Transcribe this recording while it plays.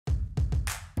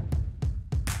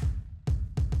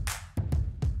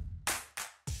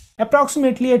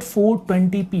Approximately at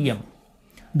 4:20 p.m.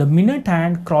 the minute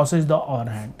hand crosses the hour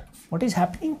hand. What is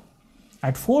happening?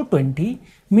 At 4:20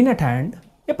 minute hand,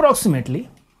 approximately,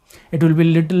 it will be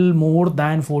little more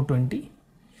than 4:20.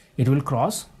 It will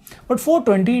cross, but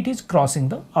 4:20 it is crossing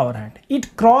the hour hand. It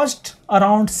crossed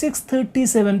around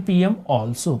 6:37 p.m.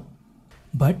 also.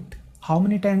 But how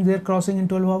many times they are crossing in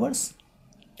 12 hours?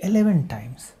 11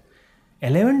 times.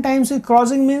 11 times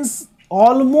crossing means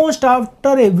almost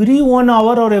after every 1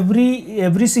 hour or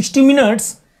every 60 minutes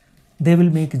they will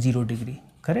make 0 degree,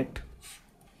 correct?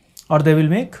 Or they will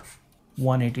make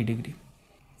 180 degree.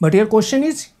 But your question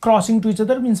is crossing to each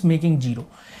other means making 0.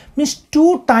 Means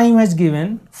 2 time has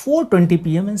given 4:20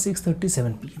 p.m. and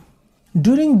 6:37 p.m.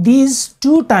 During these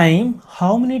 2 time,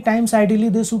 how many times ideally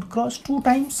they should cross? 2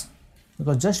 times.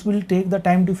 Because just will take the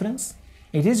time difference.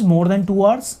 It is more than 2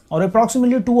 hours or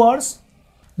approximately 2 hours.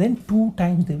 Then 2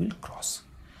 times they will cross.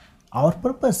 Our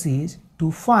purpose is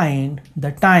to find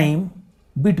the time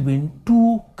between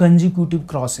 2 consecutive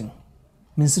crossing.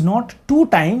 Means not 2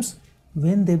 times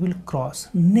when they will cross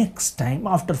next time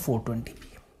after 4:20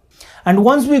 p.m. And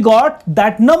once we got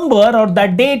that number or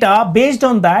that data, based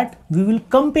on that we will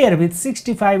compare with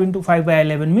 65 into 5 by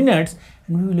 11 minutes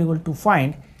and we will be able to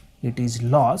find it is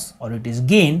loss or it is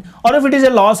gain, or if it is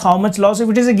a loss, how much loss,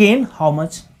 if it is a gain, how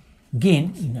much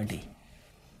gain in a day.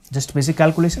 Just basic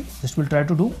calculation, just we'll try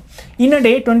to do. In a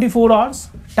day, 24 hours,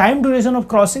 time duration of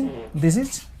crossing, this is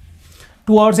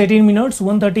 2 hours 18 minutes,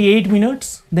 138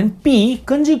 minutes. Then P,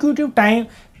 consecutive time,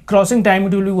 crossing time,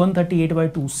 it will be 138 by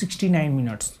 2, 69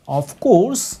 minutes. Of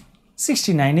course,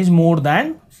 69 is more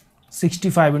than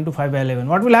 65 into 5 by 11.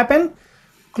 What will happen?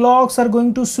 Clocks are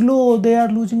going to slow, they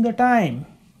are losing the time.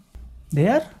 They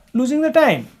are losing the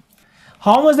time.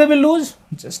 How much they will lose?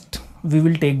 Just we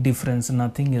will take difference,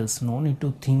 nothing else. No need to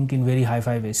think in very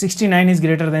high-fi way. 69 is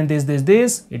greater than this.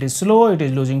 It is slow, it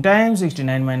is losing time.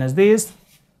 69 minus this.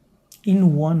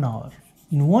 In 1 hour.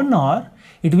 In 1 hour,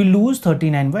 it will lose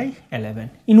 39 by 11.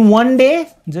 In 1 day,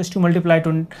 just to multiply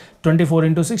 24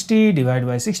 into 60, divide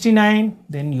by 69,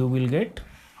 then you will get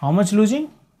how much losing?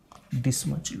 This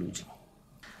much losing.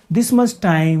 This much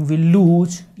time will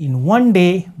lose in 1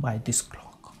 day by this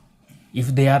clock.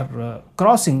 If they are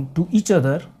crossing to each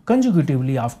other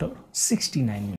consecutively after 69 minutes.